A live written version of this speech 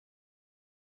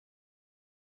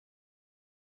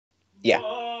Yeah.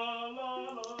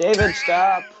 David,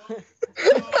 stop.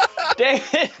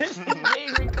 David is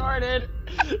being recorded.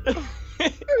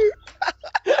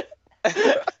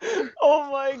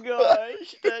 Oh my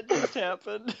gosh, that just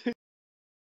happened.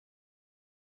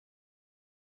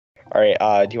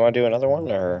 Alright, do you want to do another one,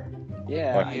 or?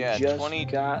 Yeah, What? I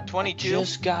just got 22?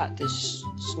 just got this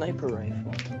sniper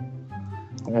rifle.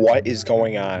 What is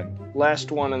going on?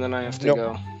 Last one, and then I have to No.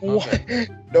 go. What?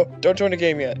 No, don't join the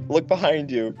game yet. Look behind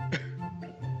you.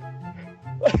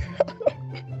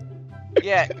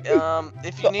 Yeah,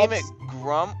 if you name it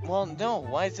Grum, well, no,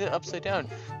 why is it upside down?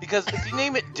 Because if you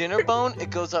name it Dinnerbone, it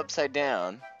goes upside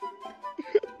down.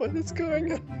 What is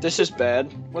going on? This is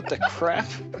bad. What the crap?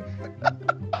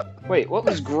 Wait, what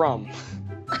was Grum?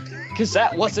 Because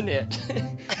that wasn't it.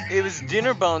 It was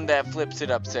Dinnerbone that flips it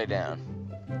upside down.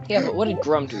 Yeah, but what did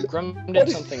Grum do? Grum did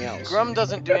something else. Grum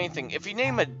doesn't do anything. If you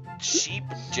name a sheep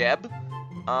Jeb,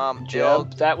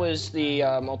 Jeb, that was the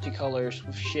multicolor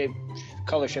shape,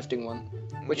 color shifting one.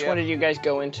 Which one did you guys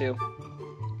go into?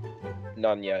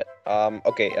 None yet.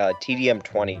 Okay, TDM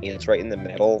 20. It's right in the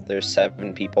middle. There's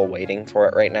 7 people waiting for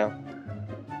it right now.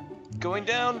 Going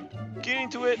down, getting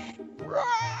to it.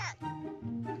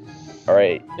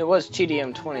 Alright. It was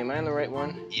TDM 20. Am I on the right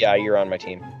one? Yeah, you're on my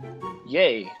team.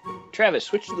 Yay. Travis,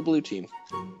 switch to the blue team.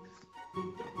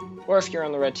 Or if you're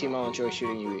on the red team, I'll enjoy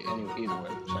shooting you either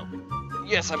way. So.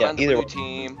 Yes, I'm on the blue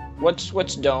team.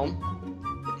 What's Dome?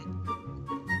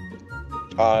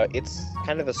 It's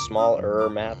kind of a smaller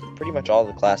map. Pretty much all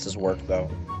the classes work, though.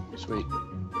 Sweet.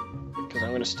 Because I'm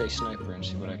going to stay sniper and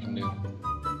see what I can do.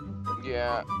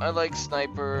 Yeah, I like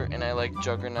Sniper, and I like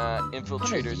Juggernaut.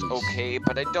 Infiltrator's okay,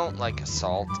 but I don't like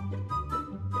Assault.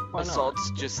 Why not? Assault's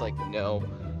just like, no.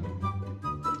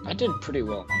 I did pretty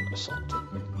well on Assault.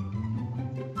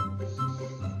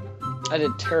 I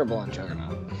did terrible on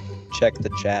Juggernaut. Check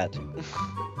the chat.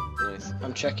 Nice.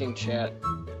 I'm checking chat.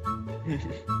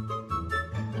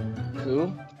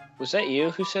 Who? Was that you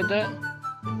who said that?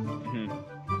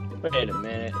 Wait a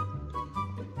minute.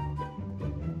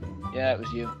 Yeah, it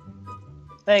was you.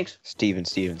 Thanks. Steven.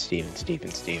 Uh-oh,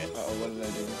 what did I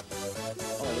do?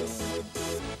 Oh, I didn't.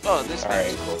 Oh, this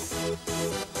map's cool.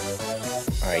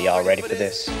 Alright, y'all ready for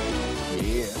this?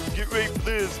 Yeah. Get ready for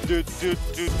this.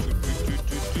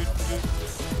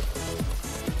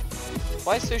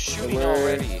 Why is there shooting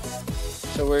already?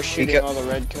 So we're shooting all the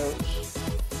red coats?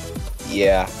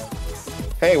 Yeah.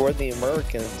 Hey, we're the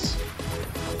Americans.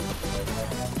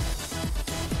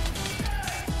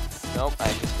 Nope, I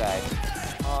just died.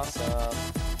 Awesome.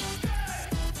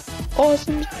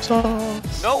 Awesome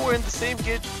sauce. No, we're in the same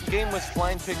game with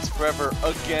Flying Pigs Forever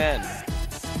again.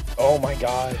 Oh my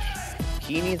gosh.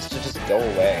 He needs to just go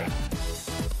away.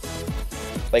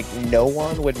 Like, no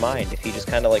one would mind if he just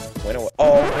kind of, like, went away.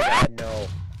 Oh my god, no.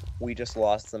 We just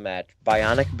lost the match.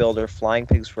 Bionic Builder, Flying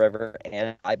Pigs Forever,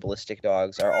 and Ballistic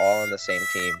Dogs are all on the same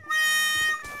team.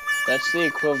 That's the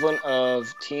equivalent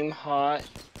of Team Hot,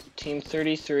 Team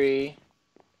 33,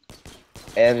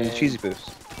 And Cheesy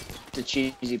Poofs. the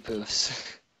Cheesy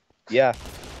Poofs. Yeah,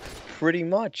 pretty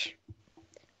much.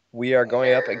 We are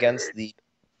going up against the...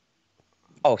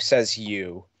 Oh, says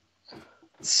you.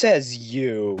 Says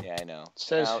you. Yeah, I know.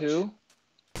 Says Ouch. who?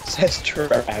 Says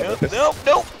Travis. Nope.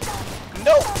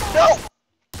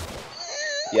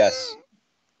 Yes.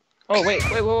 Oh, wait,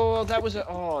 whoa, that was a...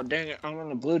 Oh, dang it, I'm on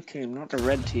the blue team, not the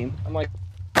red team. I'm like,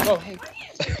 oh, hey,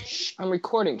 shh, I'm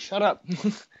recording, shut up.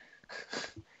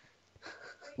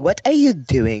 What are you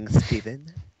doing, Steven?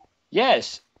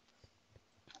 Yes.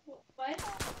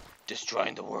 What?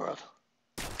 Destroying the world.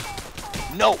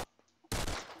 No!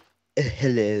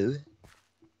 Hello.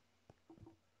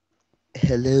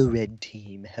 Hello, red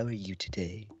team. How are you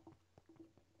today?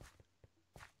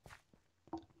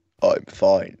 I'm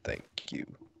fine, thank you.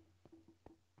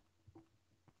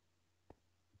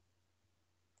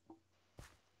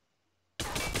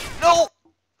 No!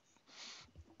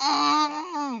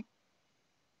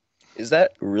 Is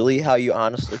that really how you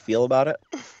honestly feel about it?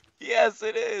 Yes,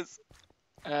 it is.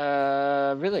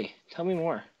 Really? Tell me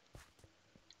more.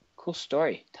 Cool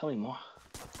story. Tell me more.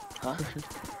 Huh?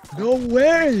 No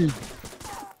way!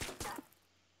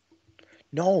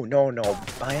 No.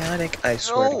 Bionic, I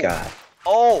swear to God.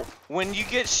 Oh, when you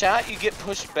get shot, you get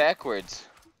pushed backwards.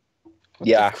 What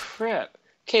Yeah. the crap.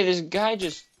 Okay, this guy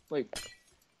just, like,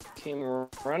 came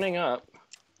running up.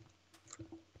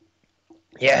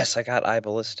 Yes, I got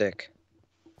ballistic.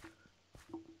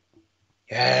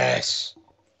 Yes.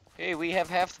 Hey, we have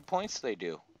half the points they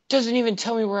do. Doesn't even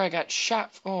tell me where I got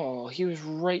shot. Oh, he was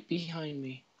right behind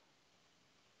me.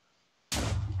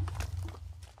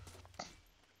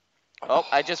 Oh,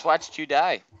 I just watched you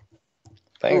die.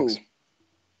 Thanks. Ooh.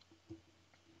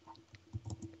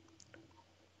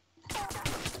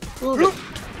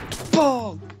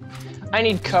 Boom! I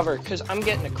need cover, because I'm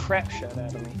getting a crap shot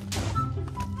out of me.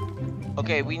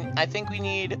 Okay, I think we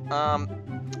need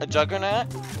a juggernaut,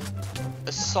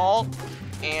 assault,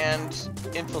 and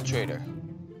infiltrator.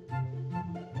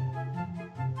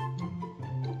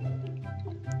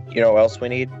 You know what else we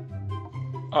need?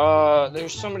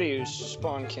 There's somebody who's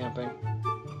spawn camping.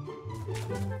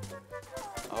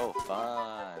 Oh,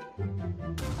 fun.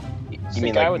 It's You the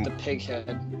mean guy like? with the pig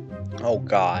head. Oh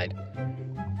God.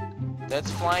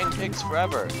 That's flying pigs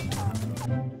forever.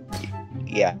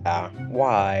 Yeah.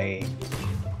 Why?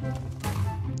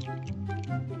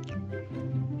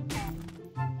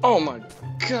 Oh my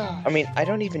god. I mean, I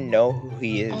don't even know who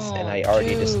he is, and I Oh,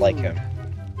 already dislike dude. him.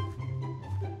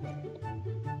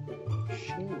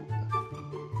 Shoot.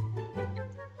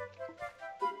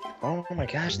 Oh my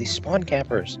gosh, these spawn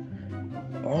campers.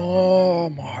 Oh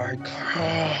my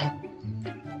god.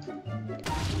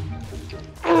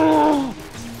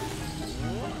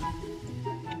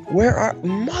 Where are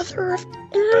mother of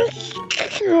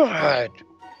God?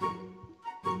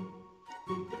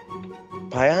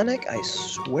 Bionic, I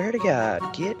swear to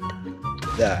God, get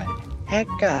the heck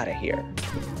out of here.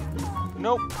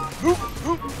 Nope.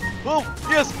 Oh,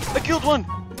 yes, I killed one.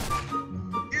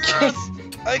 Yes,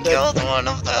 I killed one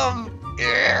of them.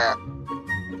 Yeah.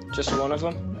 Just one of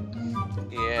them?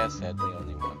 Yeah, sadly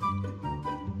only one.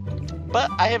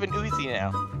 But I have an Uzi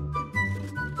now.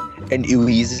 And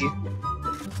easy.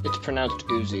 It's pronounced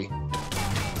Uzi.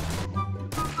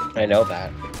 I know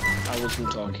that. I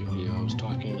wasn't talking to you. I was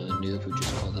talking to the noob who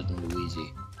just called it an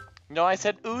Uzi. No, I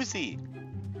said Uzi.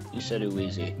 You said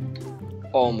Uzi.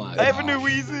 Oh my god. I have a new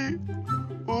Uzi.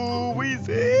 Ooh,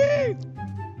 Uzi.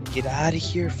 Get out of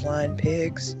here, flying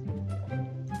pigs.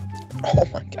 Oh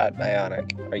my god,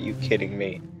 Bionic. Are you kidding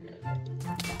me?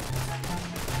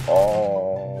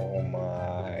 Oh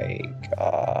my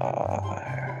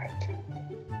god.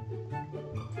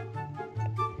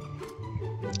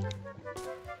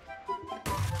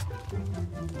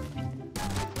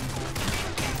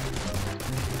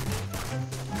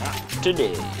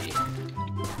 Today.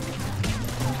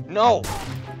 No.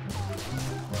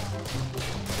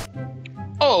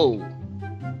 Oh!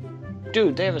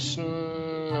 Dude, they have a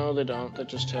no, they don't. They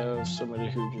just have somebody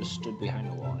who just stood behind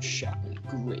a wall and shot me.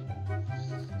 Great.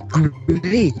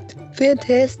 Great.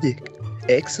 Fantastic.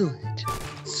 Excellent.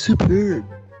 Superb.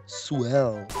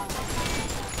 Swell.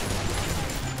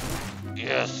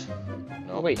 Yes.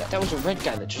 No. Oh wait, that was a red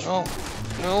guy that just... No.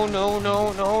 No.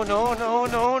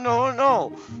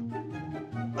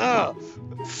 Ugh.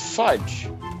 Fudge.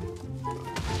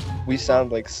 We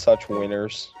sound like such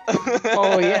winners.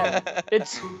 Oh yeah.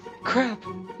 It's... crap.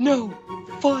 No.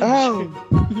 Fudge. Oh,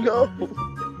 no.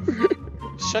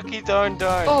 Shucky darn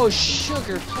darn. Oh,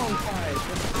 sugar plum pies.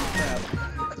 What the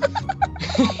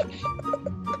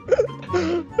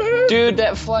crap? Dude,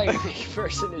 that flying pig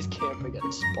person is camping at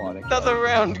the spawning. Another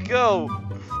round, go.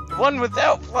 One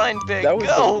without flying pig, That was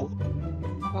go.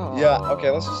 Yeah, okay,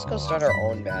 let's just go start our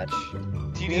own match.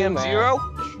 TDM 0?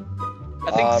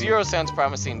 I think 0 sounds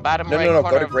promising. Bottom no, right no,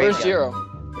 corner go to of great Where's the game. 0?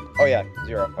 Oh yeah,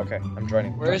 0. Okay, I'm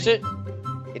joining. Where is it?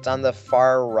 It's on the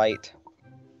far right.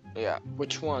 Yeah.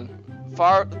 Which one?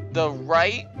 The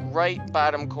right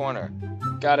bottom corner.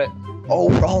 Got it. Oh,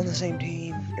 we're all on the same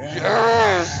team.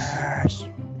 Yes!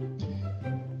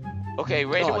 Okay,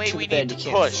 right Oh, away too we bad need to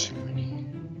you can't push.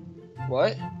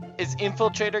 What? Is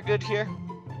Infiltrator good here?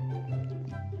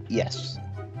 Yes,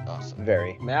 Awesome.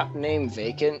 very. Map name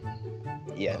vacant?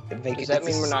 Yeah. Does that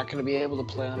mean we're not going to be able to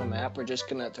play on a map?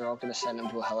 They're all going to send them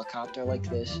to a helicopter like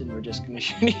this, and we're just going to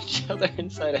shoot each other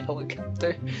inside a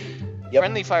helicopter? Yep.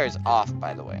 Friendly fire is off,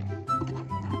 by the way.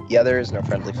 Yeah, there is no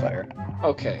friendly fire.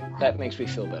 Okay, that makes me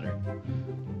feel better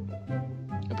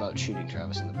about shooting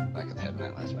Travis in the back of the head in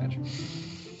that last match.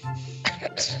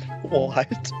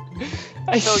 What?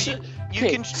 So you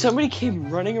can somebody came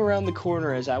running around the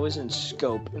corner as I was in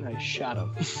scope, and I shot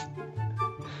him.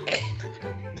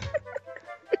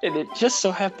 And it just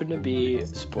so happened to be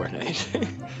Sport Night.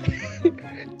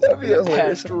 That'd be It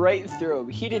hilarious. passed right through him.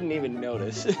 He didn't even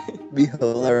notice. Be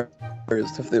hilarious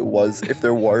if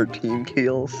there were team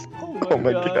kills. Oh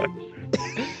my god.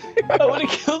 I would have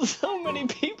killed so many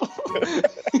people.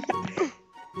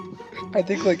 I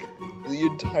think like the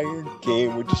entire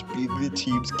game would just be the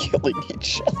teams killing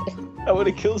each other. I would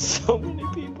have killed so many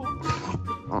people.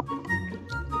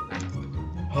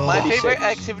 My 36, favorite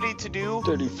activity to do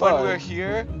 35. when we're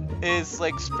here is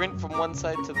like sprint from one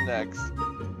side to the next.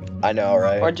 I know,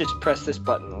 right? Or just press this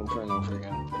button over and over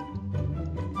again.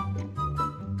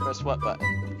 Press what button?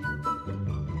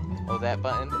 Oh, that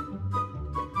button?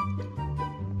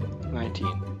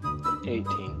 19,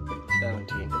 18,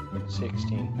 17,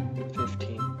 16,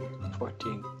 15,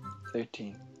 14,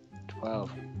 13,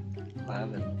 12,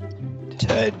 11,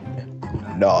 10,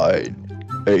 9,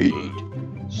 8,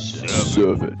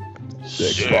 7,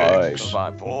 6,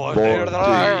 5, 4,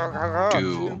 3,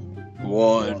 2,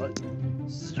 1,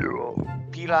 0.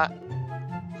 Pila.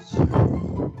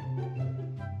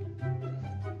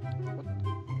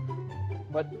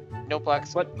 What? No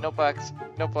blacks. What? No blacks.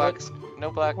 No blacks. No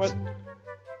blacks. What?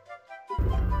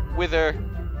 Wither.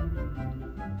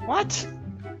 What?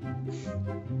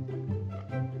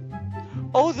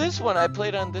 Oh, this one. I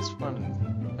played on this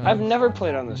one. I've never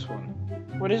played on this one.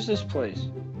 What is this place?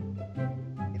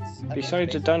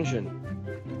 Besides a dungeon.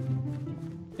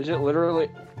 Is it literally...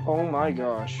 Oh my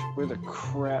gosh. Where the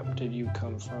crap did you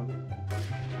come from?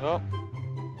 Oh.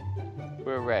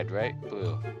 We're red, right?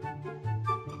 Blue.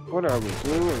 What are we,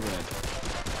 blue or red?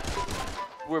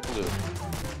 We're blue.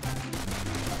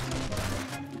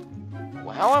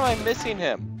 Well, how am I missing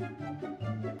him?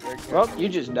 Well, you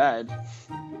just died.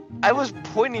 I was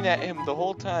pointing at him the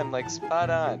whole time, like spot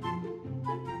on.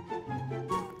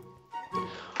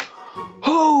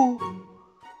 Oh!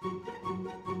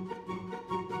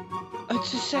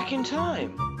 It's the second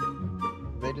time.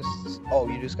 They just... Oh,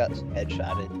 you just got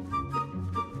headshotted.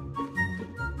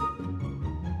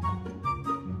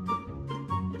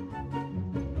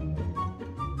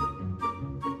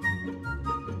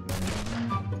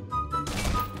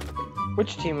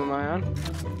 Which team am I on?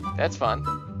 That's fun.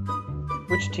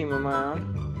 Which team am I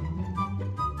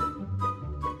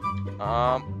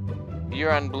on?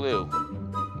 You're on blue.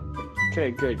 Okay,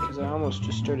 good, because I almost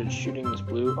just started shooting this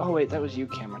blue. Oh wait, that was you,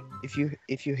 Cameron. If you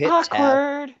hit tab,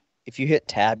 Awkward! if you hit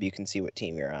tab, you can see what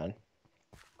team you're on.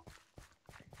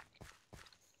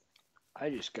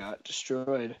 I just got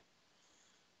destroyed.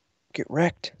 Get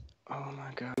wrecked. Oh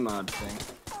my god. Mod thing.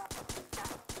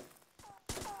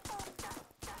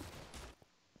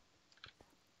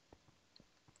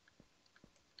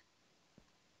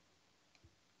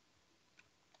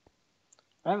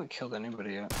 I haven't killed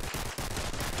anybody yet.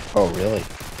 Oh, really?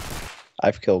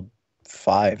 I've killed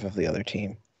 5 of the other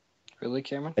team. Really,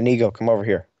 Cameron? Inigo, come over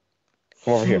here.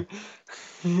 Come over here.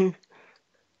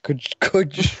 Good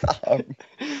job.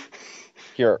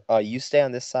 Here, you stay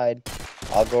on this side.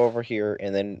 I'll go over here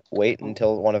and then wait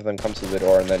until one of them comes to the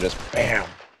door and then just BAM!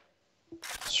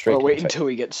 Straight. Or wait until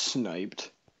we get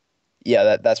sniped.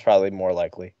 Yeah, that's probably more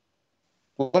likely.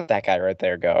 Let that guy right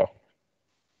there go.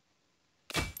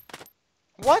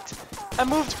 What? I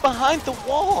moved behind the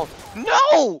wall.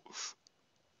 No!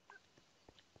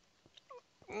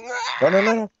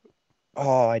 No.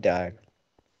 Oh, I died.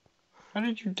 How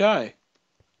did you die?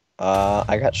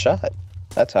 I got shot.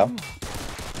 That's how.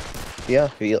 Yeah,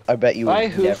 I bet you would By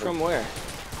who never... from where?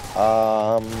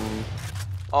 Oh.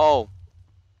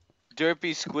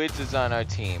 Derpy Squids is on our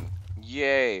team.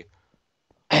 Yay.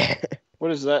 What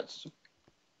is that?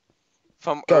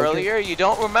 From Go, earlier? You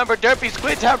don't remember Derpy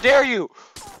Squids? How dare you?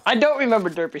 I don't remember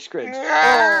Derpy Squids.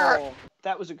 Oh,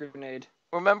 that was a grenade.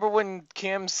 Remember when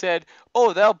Cam said,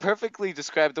 oh, that'll perfectly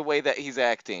describe the way that he's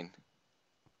acting.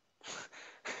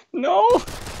 No!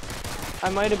 I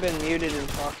might have been muted and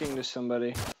talking to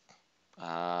somebody.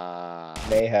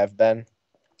 May have been.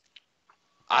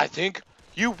 I think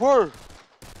you were.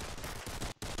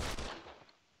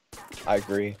 I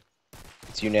agree.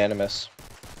 It's unanimous.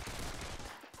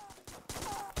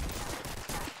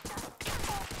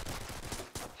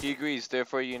 He agrees,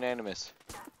 therefore unanimous.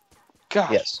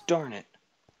 Gosh, Yes. darn it.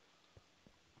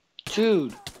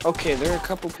 Dude. Okay, there are a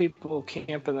couple people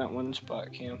camping that one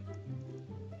spot, Cam.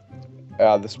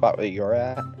 The spot that you're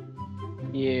at?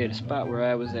 Yeah, the spot where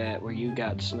I was at, where you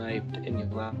got sniped, and you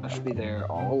left me there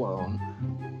all alone.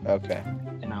 Okay.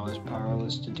 And I was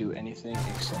powerless to do anything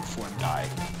except for die.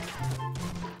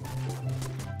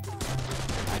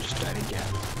 I just died again.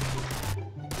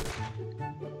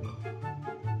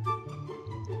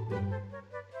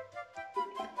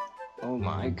 Oh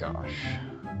my gosh.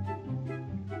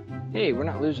 Hey, we're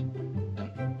not losing.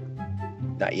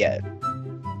 Not yet.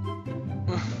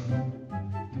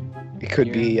 It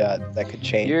could be, that could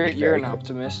change. You're very an quick.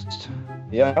 optimist.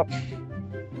 Yep.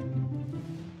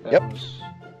 That Yep. was-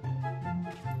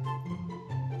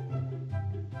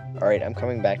 Alright, I'm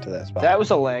coming back to that spot. That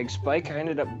was a lag spike. I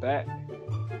ended up back.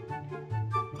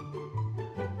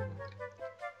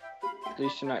 At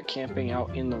least you're not camping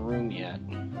out in the room yet.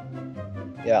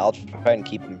 Yeah, I'll try and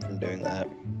keep him from doing that.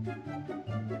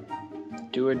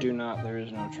 Do or do not, there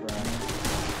is no try.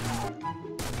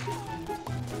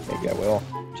 Maybe I will.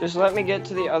 Just let me get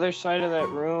to the other side of that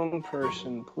room,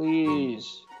 person,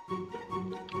 please.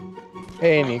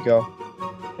 Hey, Nico.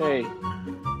 Hey,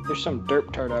 there's some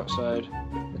derp tart outside.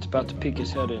 It's about to peek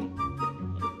his head in.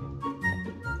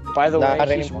 By the Not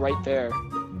way, he's anymore. right there.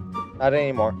 Not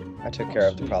anymore. I took care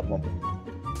of the problem.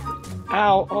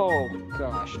 Ow! Oh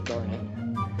gosh, darn it.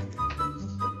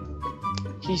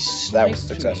 He sniped That was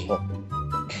successful. me.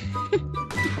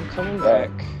 I'm coming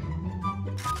back.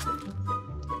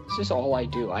 This is all I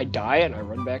do. I die and I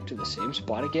run back to the same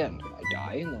spot again. I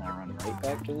die and then I run right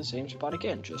back to the same spot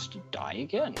again, just to die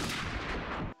again.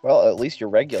 Well, at least you're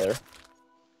regular.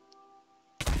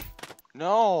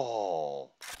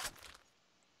 No.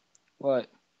 What?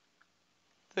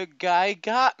 The guy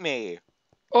got me.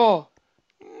 Oh!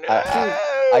 No.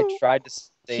 I tried to save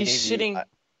He's you. sitting...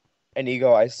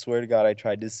 Inigo, I swear to God, I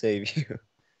tried to save you.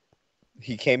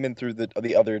 He came in through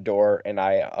the other door, and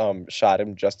I shot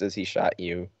him just as he shot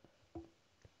you.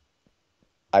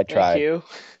 I tried. Thank you.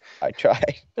 I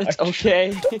tried. It's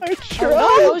okay. I Oh,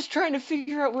 no, I was trying to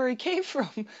figure out where he came from.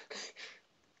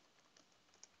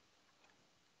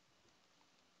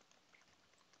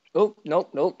 Oh,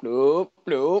 nope. Oh,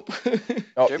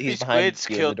 Derpy he's behind Squids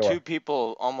you in the killed door. 2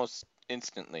 people almost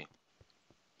instantly.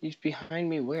 He's behind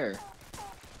me where?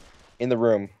 In the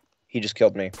room. He just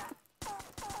killed me.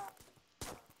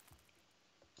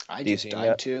 I Do you just see him died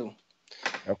yet? too.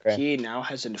 Okay. He now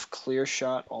has a clear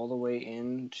shot all the way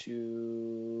into...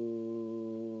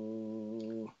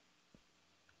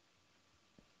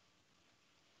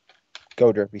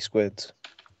 Go, Derpy Squids.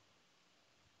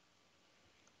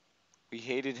 We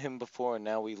hated him before, and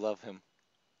now we love him.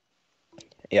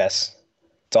 Yes.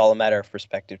 It's all a matter of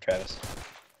perspective, Travis.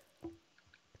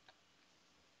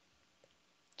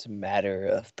 It's a matter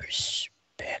of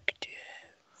perspective.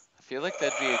 I feel like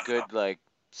that'd be a good, like,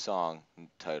 song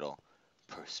title.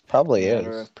 Perspective. Probably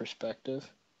Matter is. of perspective.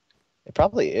 It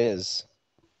probably is.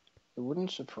 It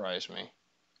wouldn't surprise me.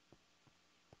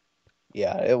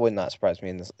 Yeah, it would not surprise me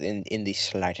in the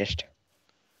slightest.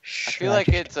 I feel like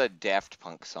it's a Daft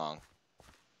Punk song.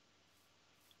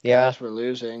 Yeah, Guys, we're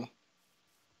losing.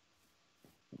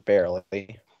 barely.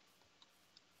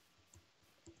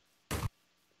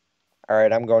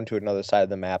 Alright, I'm going to another side of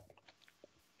the map.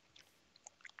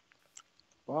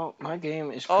 Well, my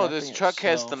game is Oh, this crapping truck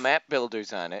has the itself. map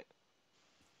builders on it.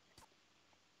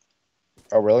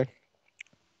 Oh, really?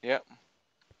 Yep.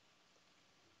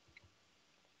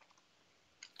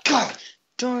 Gosh,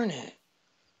 darn it.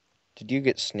 Did you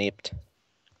get sneaked?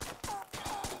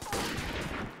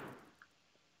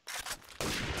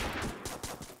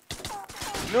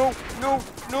 No.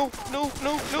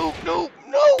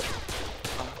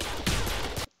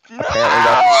 Apparently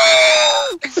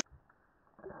that's...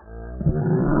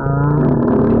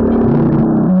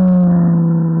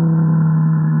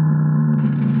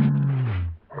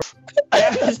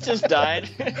 Travis just died.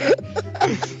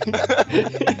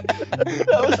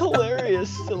 That was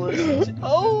hilarious to listen to.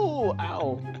 Oh,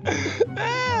 ow.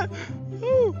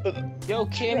 Yo,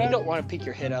 Cam, you don't want to peek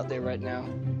your head out there right now.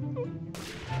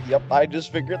 Yep, I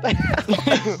just figured that out.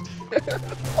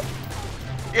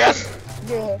 Yes!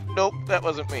 No. Nope, that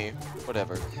wasn't me.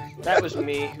 Whatever. That was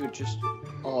me who just...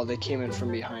 Oh, they came in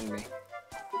from behind me.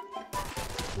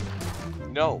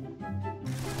 No.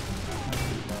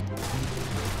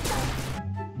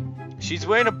 She's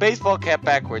wearing a baseball cap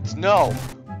backwards. No.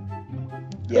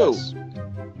 Yes.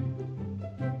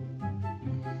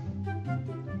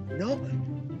 No.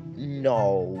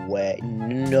 No way.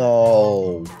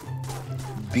 No.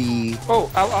 B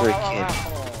Oh, ow, ow, ow, freaking ow,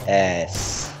 ow.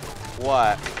 S.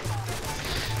 What?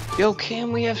 Yo,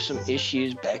 Cam, we have some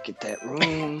issues back at that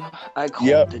room. I called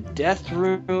Yep. the death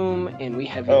room, and we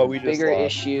have Oh, even we just bigger lost.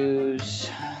 issues.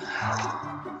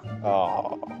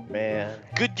 Oh man.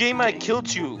 Good game, I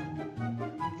killed you.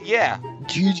 Yeah.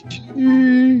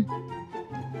 GG.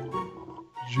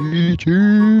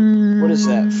 GG. What is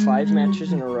that? 5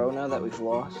 matches in a row now that we've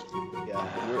lost?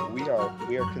 Yeah, we are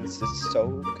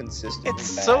so consistent. It's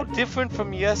so different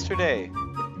from yesterday.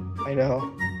 I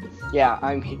know. Yeah,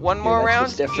 I'm. One more that's round?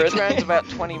 what's different. Each round's about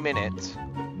 20 minutes.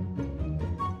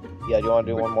 Yeah, do you want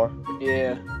to do one more?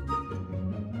 Yeah.